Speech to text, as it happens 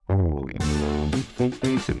Hi,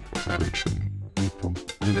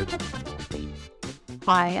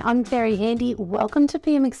 I'm Terri Handy. Welcome to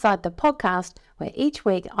PM Excite, the podcast, where each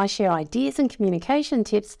week I share ideas and communication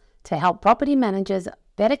tips to help property managers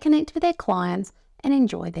better connect with their clients and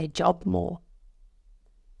enjoy their job more.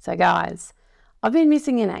 So guys, I've been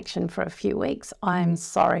missing in action for a few weeks. I'm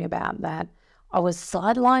sorry about that. I was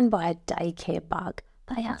sidelined by a daycare bug.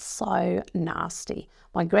 They are so nasty.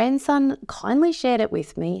 My grandson kindly shared it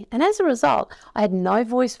with me, and as a result, I had no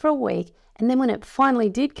voice for a week, and then when it finally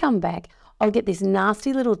did come back, I would get this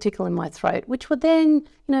nasty little tickle in my throat, which would then,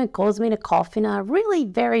 cause me to cough in a really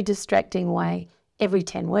very distracting way every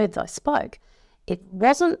 10 words I spoke. It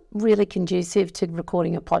wasn't really conducive to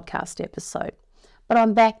recording a podcast episode. But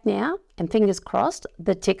I'm back now, and fingers crossed,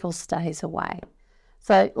 the tickle stays away.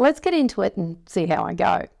 So let's get into it and see how I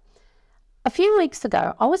go. A few weeks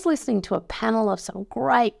ago, I was listening to a panel of some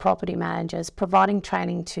great property managers providing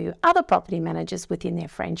training to other property managers within their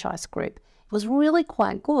franchise group. It was really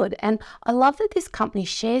quite good, and I love that this company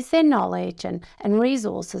shares their knowledge and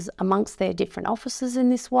resources amongst their different offices in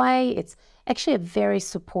this way. It's actually a very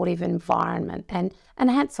supportive environment, and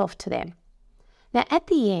hats off to them. Now, at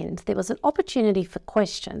the end, there was an opportunity for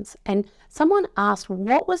questions, and someone asked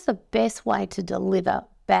what was the best way to deliver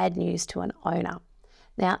bad news to an owner.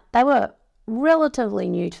 Now, they were relatively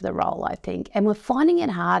new to the role, I think, and were finding it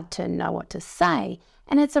hard to know what to say,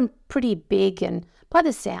 and had some pretty big and, by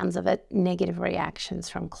the sounds of it, negative reactions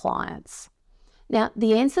from clients. Now,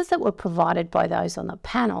 the answers that were provided by those on the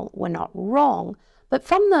panel were not wrong, but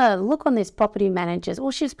from the look on this property manager's,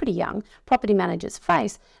 well, she was pretty young, property manager's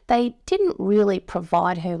face, they didn't really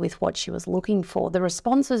provide her with what she was looking for. The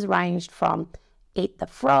responses ranged from eat the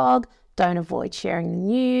frog, don't avoid sharing the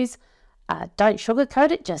news, don't sugarcoat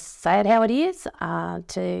it, just say it how it is,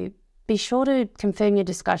 to be sure to confirm your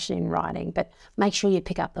discussion in writing, but make sure you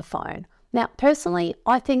pick up the phone. Now, personally,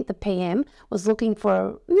 I think the PM was looking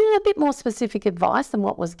for a bit more specific advice than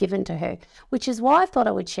what was given to her, which is why I thought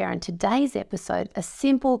I would share in today's episode a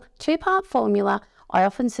simple two-part formula I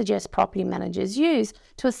often suggest property managers use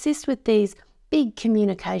to assist with these big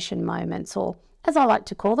communication moments, or as I like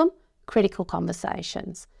to call them, critical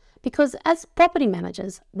conversations. Because as property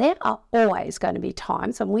managers, there are always going to be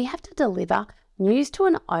times when we have to deliver news to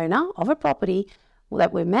an owner of a property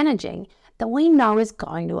that we're managing that we know is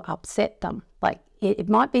going to upset them. Like it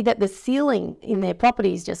might be that the ceiling in their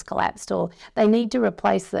property is just collapsed, or they need to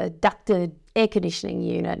replace the ducted air conditioning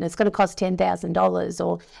unit and it's going to cost $10,000,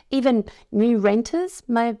 or even new renters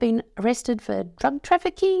may have been arrested for drug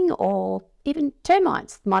trafficking, or even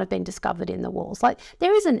termites might have been discovered in the walls. Like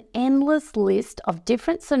there is an endless list of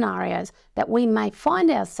different scenarios that we may find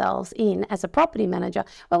ourselves in as a property manager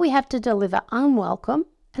where we have to deliver unwelcome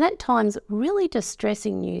and at times really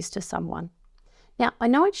distressing news to someone. Now, I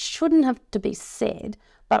know it shouldn't have to be said,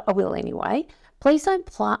 but I will anyway. Please don't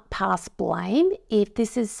pass blame if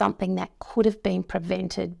this is something that could have been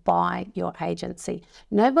prevented by your agency.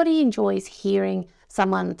 Nobody enjoys hearing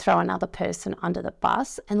someone throw another person under the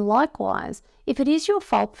bus, and likewise, if it is your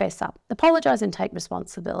fault, fess up, apologise and take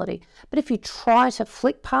responsibility. But if you try to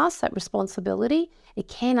flick past that responsibility, it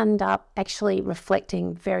can end up actually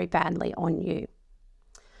reflecting very badly on you.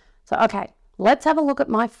 So, okay, let's have a look at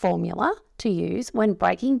my formula to use when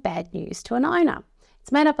breaking bad news to an owner.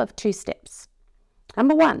 It's made up of 2 steps.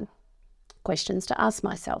 Number 1, questions to ask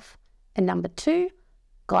myself. And number 2,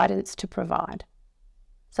 guidance to provide.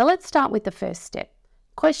 So let's start with the first step,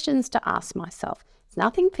 questions to ask myself. It's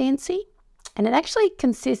nothing fancy, and it actually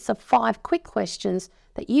consists of 5 quick questions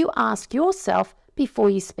that you ask yourself before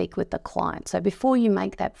you speak with the client, so before you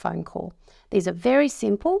make that phone call. These are very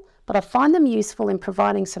simple, but I find them useful in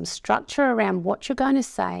providing some structure around what you're going to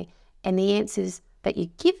say, and the answers that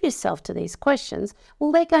you give yourself to these questions,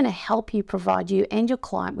 well, they're going to help you provide you and your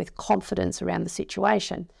client with confidence around the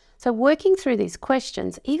situation. So working through these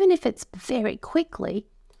questions, even if it's very quickly,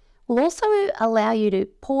 will also allow you to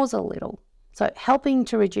pause a little. So helping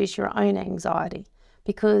to reduce your own anxiety,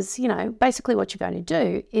 because, basically what you're going to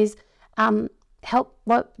do is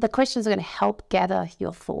the questions are going to help gather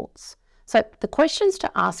your thoughts. So the questions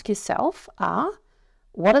to ask yourself are,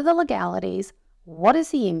 what are the legalities? What is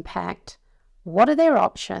the impact? What are their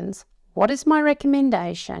options? What is my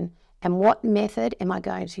recommendation? And what method am I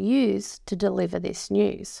going to use to deliver this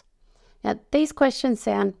news? Now, these questions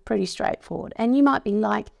sound pretty straightforward, and you might be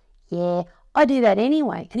like, yeah, I do that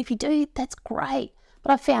anyway. And if you do, that's great.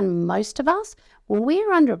 But I found most of us, when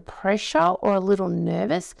we're under pressure or a little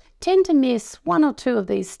nervous, tend to miss 1 or 2 of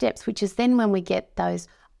these steps, which is then when we get those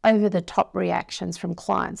over-the-top reactions from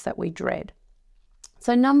clients that we dread.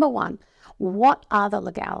 So number 1, what are the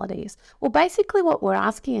legalities? Well, basically what we're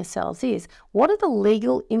asking ourselves is, what are the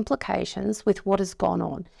legal implications with what has gone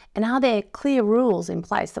on? And are there clear rules in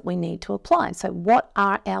place that we need to apply? So what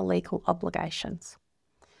are our legal obligations?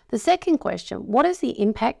 The second question, what is the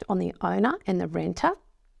impact on the owner and the renter?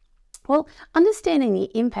 Well, understanding the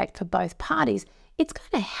impact for both parties, it's going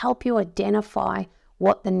to help you identify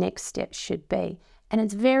what the next steps should be. And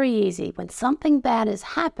it's very easy when something bad has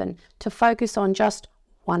happened to focus on just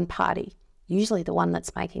one party, usually the one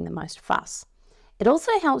that's making the most fuss. It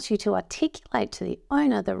also helps you to articulate to the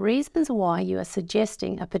owner the reasons why you are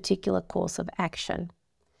suggesting a particular course of action.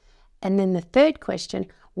 And then the third question,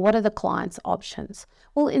 what are the client's options?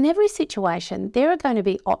 Well, in every situation, there are going to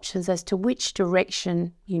be options as to which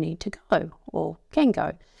direction you need to go or can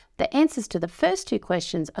go. The answers to the first two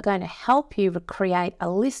questions are going to help you create a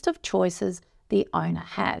list of choices the owner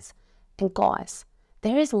has. And guys,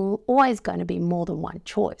 there is always going to be more than one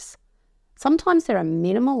choice. Sometimes there are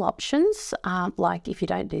minimal options, like if you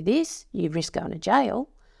don't do this, you risk going to jail.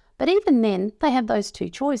 But even then, they have those two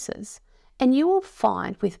choices. And you will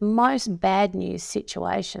find with most bad news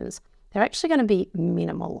situations, there are actually going to be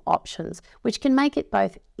minimal options, which can make it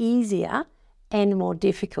both easier and more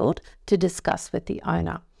difficult to discuss with the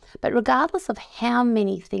owner. But regardless of how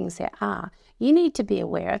many things there are, you need to be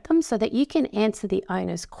aware of them so that you can answer the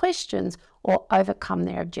owner's questions or overcome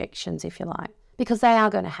their objections, if you like, because they are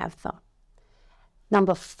going to have them.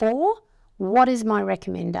 Number 4, what is my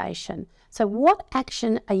recommendation? So what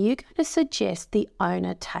action are you going to suggest the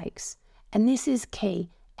owner takes? And this is key.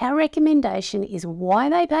 Our recommendation is why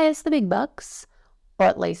they pay us the big bucks, or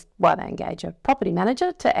at least why they engage a property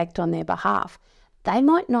manager to act on their behalf. They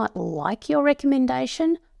might not like your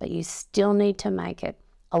recommendation, but you still need to make it,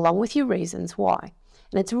 along with your reasons why.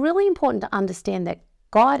 And it's really important to understand that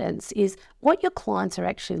guidance is what your clients are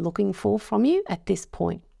actually looking for from you at this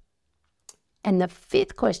point. And the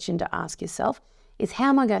 5th question to ask yourself is, how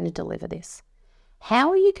am I going to deliver this? How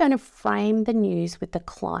are you going to frame the news with the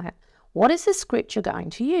client? What is the script you're going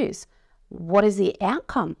to use? What is the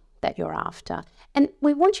outcome that you're after? And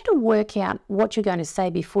we want you to work out what you're going to say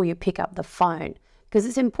before you pick up the phone, because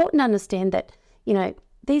it's important to understand that,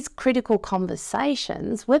 these critical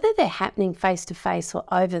conversations, whether they're happening face-to-face or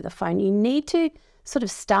over the phone, you need to sort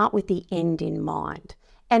of start with the end in mind.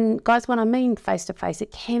 And guys, when I mean face-to-face,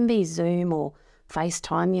 it can be Zoom or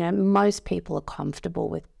FaceTime. Most people are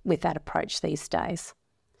comfortable with that approach these days.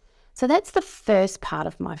 So that's the first part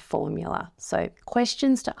of my formula. So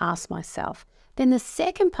questions to ask myself. Then the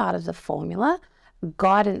second part of the formula,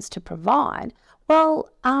 guidance to provide,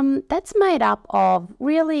 well, that's made up of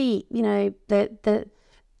really,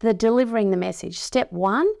 the delivering the message. Step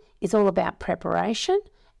 1 is all about preparation,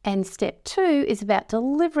 and step 2 is about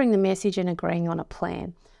delivering the message and agreeing on a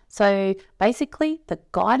plan. So basically, the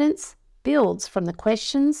guidance builds from the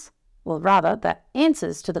questions, the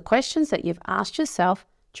answers to the questions that you've asked yourself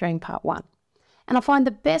during part 1. And I find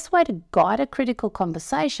the best way to guide a critical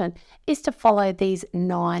conversation is to follow these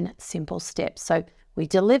 9 simple steps. So we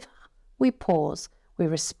deliver, we pause, we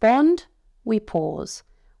respond, we pause,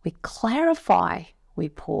 we clarify, we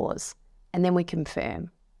pause, and then we confirm.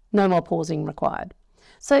 No more pausing required.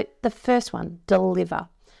 So the first one, deliver.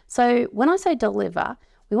 So when I say deliver,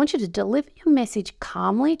 we want you to deliver your message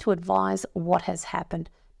calmly to advise what has happened.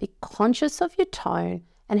 Be conscious of your tone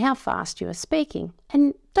and how fast you are speaking.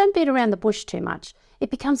 And don't beat around the bush too much. It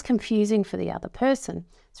becomes confusing for the other person.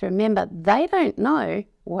 So remember, they don't know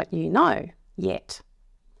what you know yet.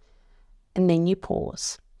 And then you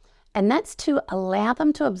pause. And that's to allow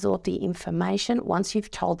them to absorb the information once you've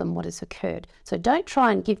told them what has occurred. So don't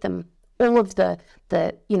try and give them all of the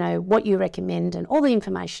what you recommend and all the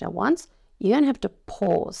information at once. You're going to have to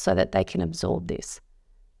pause so that they can absorb this.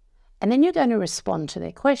 And then you're going to respond to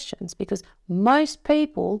their questions, because most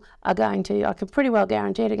people are going to, I can pretty well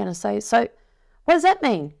guarantee, they're going to say, so what does that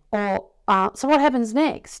mean? Or so what happens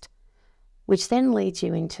next? Which then leads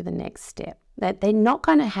you into the next step. That they're not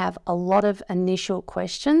going to have a lot of initial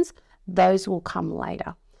questions. Those will come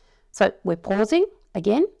later. So we're pausing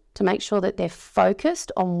again to make sure that they're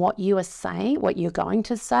focused on what you are saying, what you're going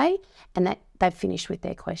to say, and that they've finished with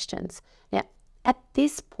their questions. Now, at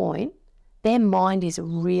this point, their mind is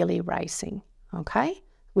really racing, okay?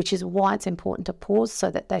 Which is why it's important to pause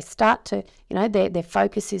so that they start to, their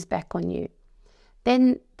focus is back on you.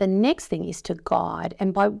 Then the next thing is to guide.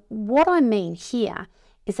 And by what I mean here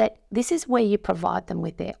is that this is where you provide them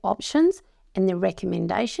with their options and the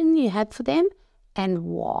recommendation you have for them and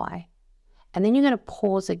why. And then you're going to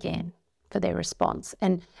pause again for their response.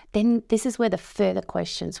 And then this is where the further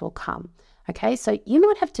questions will come. Okay, so you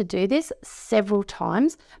might have to do this several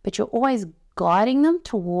times, but you're always guiding them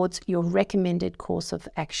towards your recommended course of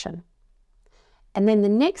action. And then the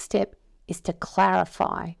next step is to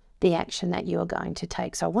clarify the action that you are going to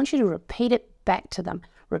take. So I want you to repeat it back to them.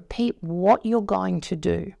 Repeat what you're going to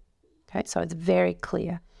do. Okay, so it's very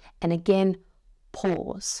clear. And again,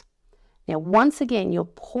 pause. Now, once again, you're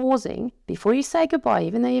pausing before you say goodbye,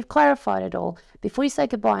 even though you've clarified it all. Before you say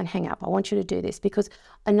goodbye and hang up, I want you to do this because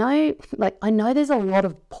I know there's a lot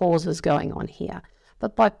of pauses going on here.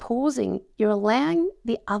 But by pausing, you're allowing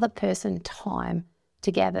the other person time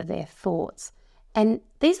to gather their thoughts. And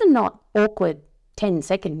these are not awkward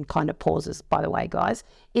 10-second kind of pauses, by the way, guys.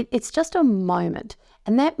 It's just a moment.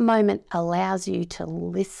 And that moment allows you to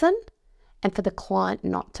listen and for the client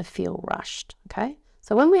not to feel rushed, okay?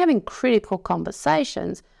 So when we're having critical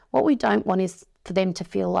conversations, what we don't want is for them to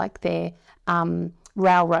feel like they're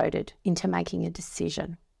railroaded into making a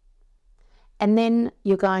decision. And then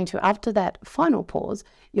you're going to, after that final pause,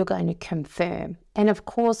 you're going to confirm. And of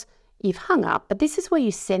course, you've hung up, but this is where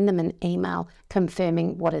you send them an email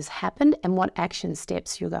confirming what has happened and what action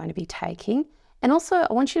steps you're going to be taking. And also,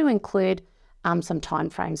 I want you to include some time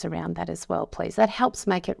frames around that as well, please. That helps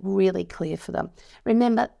make it really clear for them.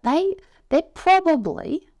 Remember, they're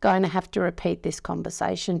probably going to have to repeat this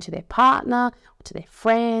conversation to their partner or to their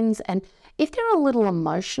friends. And if they're a little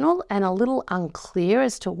emotional and a little unclear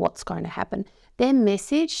as to what's going to happen, their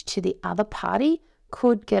message to the other party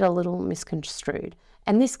could get a little misconstrued.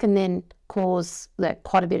 And this can then cause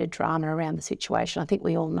quite a bit of drama around the situation. I think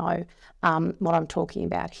we all know what I'm talking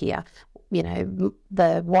about here. You know,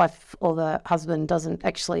 the wife or the husband doesn't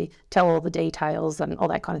actually tell all the details and all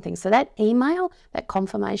that kind of thing. So that email, that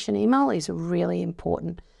confirmation email is really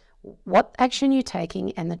important. What action you're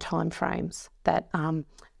taking and the time frames that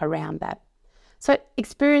around that. So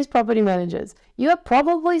experienced property managers, you are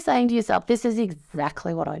probably saying to yourself, this is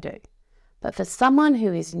exactly what I do. But for someone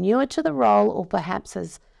who is newer to the role or perhaps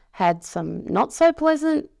has had some not so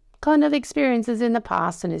pleasant kind of experiences in the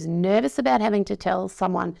past and is nervous about having to tell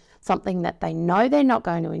someone something that they know they're not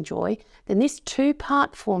going to enjoy, then this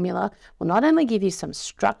 2-part formula will not only give you some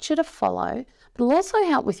structure to follow, but will also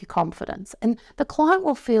help with your confidence. And the client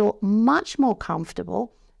will feel much more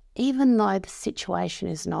comfortable even though the situation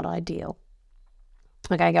is not ideal.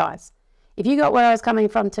 Okay, guys, if you got where I was coming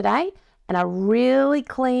from today and are really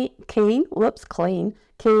keen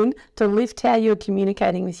to lift how you're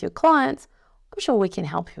communicating with your clients, I'm sure we can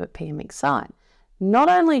help you at PM Excite. Not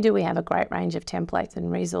only do we have a great range of templates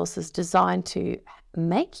and resources designed to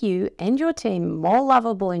make you and your team more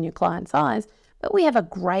lovable in your clients' eyes, but we have a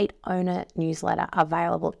great owner newsletter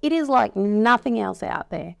available. It is like nothing else out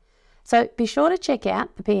there. So be sure to check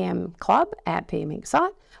out the PM Club at PM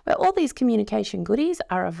Excite, where all these communication goodies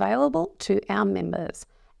are available to our members.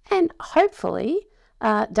 And hopefully,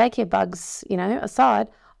 daycare bugs, aside,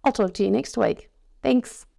 I'll talk to you next week. Thanks.